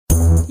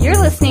You're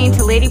listening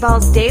to Lady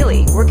Balls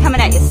Daily. We're coming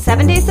at you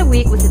 7 days a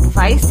week with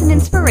advice and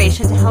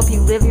inspiration to help you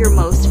live your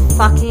most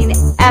fucking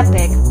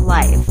epic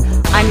life.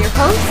 I'm your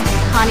host,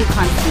 Connie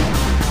Constantine.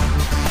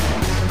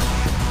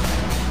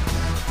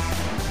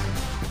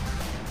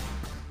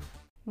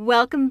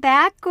 Welcome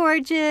back,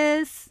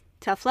 gorgeous.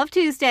 Tough Love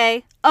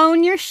Tuesday,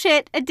 Own Your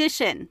Shit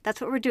edition.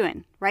 That's what we're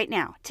doing right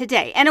now,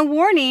 today. And a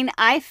warning,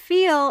 I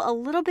feel a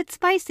little bit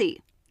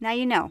spicy. Now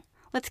you know.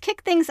 Let's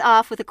kick things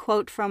off with a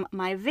quote from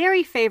my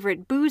very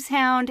favorite booze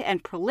hound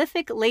and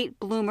prolific late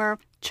bloomer,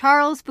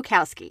 Charles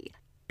Bukowski.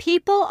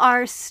 People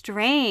are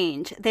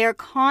strange. They are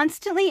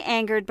constantly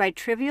angered by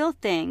trivial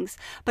things,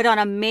 but on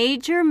a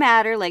major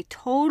matter like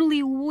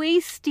totally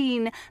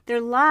wasting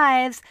their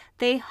lives,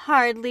 they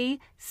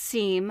hardly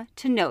seem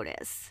to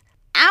notice.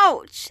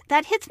 Ouch!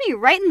 That hits me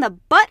right in the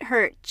butt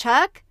hurt,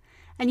 Chuck.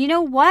 And you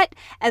know what?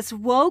 As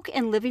woke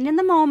and living in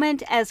the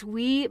moment as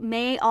we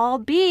may all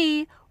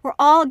be, we're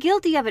all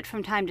guilty of it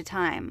from time to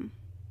time.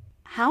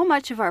 How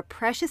much of our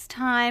precious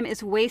time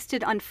is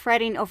wasted on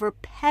fretting over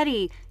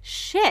petty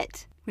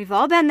shit? We've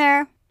all been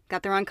there.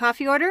 Got the wrong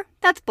coffee order?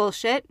 That's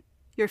bullshit.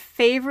 Your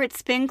favorite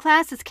spin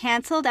class is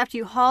canceled after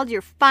you hauled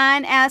your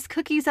fine-ass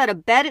cookies out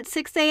of bed at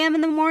 6 a.m.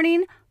 in the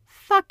morning?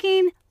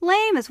 Fucking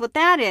lame is what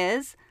that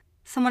is.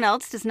 Someone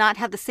else does not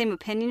have the same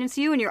opinion as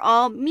you and you're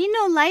all, me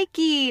no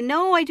likey.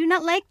 No, I do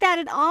not like that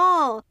at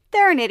all.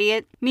 They're an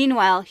idiot.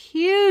 Meanwhile,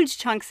 huge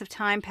chunks of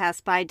time pass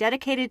by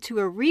dedicated to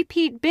a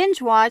repeat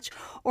binge watch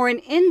or an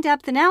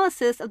in-depth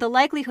analysis of the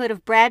likelihood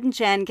of Brad and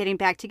Jen getting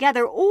back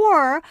together,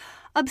 or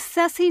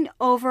obsessing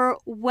over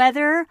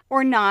whether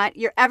or not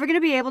you're ever going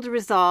to be able to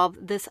resolve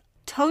this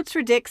totes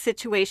ridic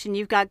situation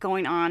you've got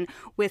going on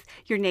with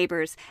your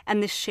neighbors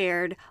and the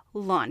shared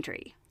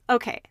laundry.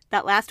 Okay,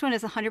 that last one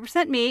is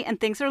 100% me, and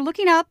things are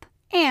looking up,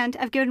 and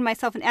I've given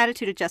myself an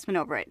attitude adjustment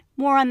over it.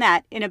 More on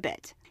that in a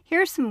bit.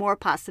 Here are some more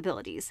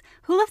possibilities.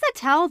 Who left that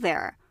towel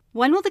there?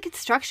 When will the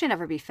construction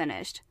ever be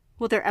finished?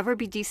 Will there ever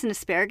be decent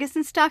asparagus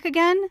in stock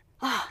again?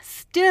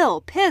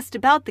 Still pissed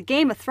about the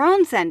Game of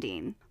Thrones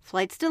ending.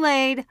 Flights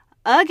delayed,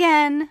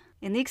 again,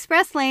 in the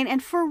express lane,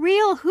 and for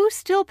real, who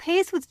still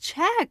pays with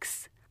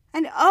checks?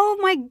 And oh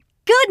my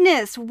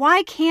goodness,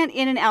 why can't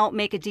In-N-Out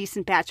make a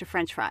decent batch of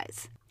French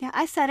fries? Yeah,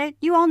 I said it.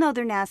 You all know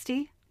they're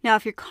nasty. Now,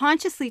 if you're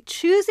consciously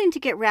choosing to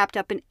get wrapped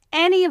up in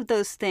any of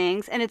those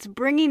things and it's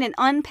bringing an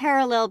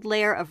unparalleled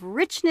layer of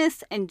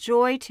richness and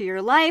joy to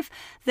your life,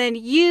 then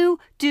you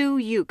do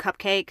you,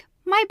 Cupcake.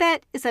 My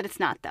bet is that it's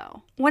not,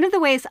 though. One of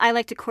the ways I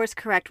like to course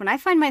correct when I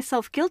find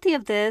myself guilty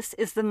of this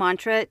is the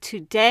mantra,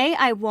 today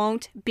I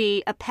won't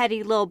be a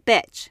petty little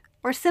bitch.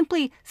 Or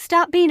simply,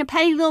 stop being a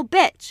petty little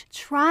bitch.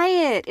 Try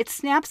it. It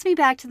snaps me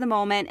back to the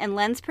moment and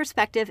lends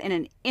perspective in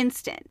an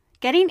instant.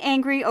 Getting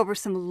angry over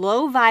some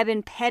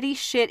low-vibin' petty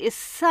shit is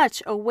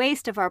such a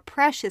waste of our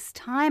precious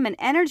time and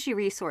energy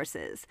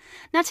resources.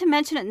 Not to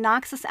mention it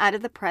knocks us out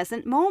of the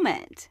present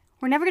moment.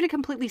 We're never going to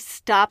completely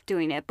stop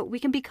doing it, but we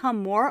can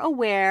become more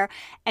aware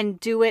and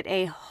do it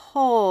a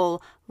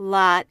whole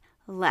lot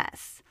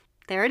less.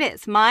 There it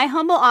is, my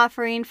humble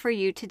offering for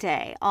you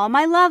today. All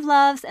my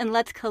loves, and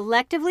let's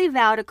collectively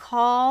vow to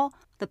call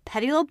the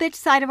petty little bitch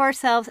side of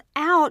ourselves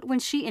out when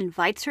she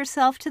invites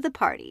herself to the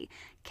party.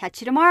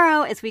 Catch you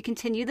tomorrow as we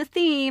continue the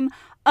theme,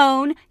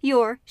 Own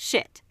Your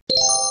Shit.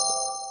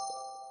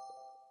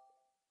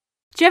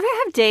 Do you ever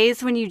have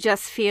days when you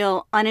just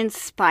feel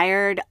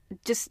uninspired,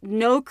 just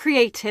no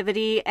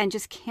creativity, and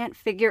just can't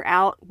figure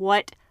out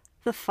what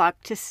the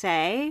fuck to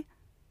say?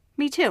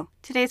 Me too.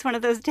 Today's one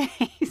of those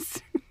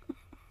days.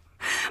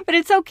 But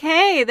it's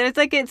okay.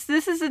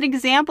 This is an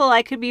example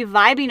I could be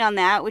vibing on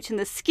that, which in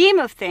the scheme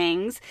of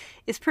things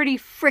is pretty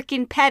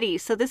freaking petty.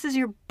 So this is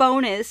your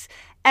bonus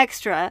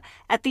extra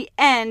at the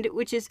end,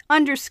 which is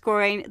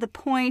underscoring the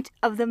point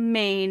of the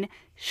main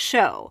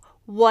show.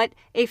 What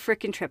a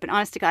freaking trip. And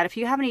honest to God, if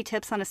you have any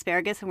tips on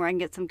asparagus and where I can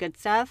get some good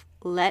stuff,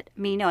 let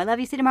me know. I love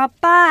you. See you tomorrow.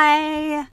 Bye.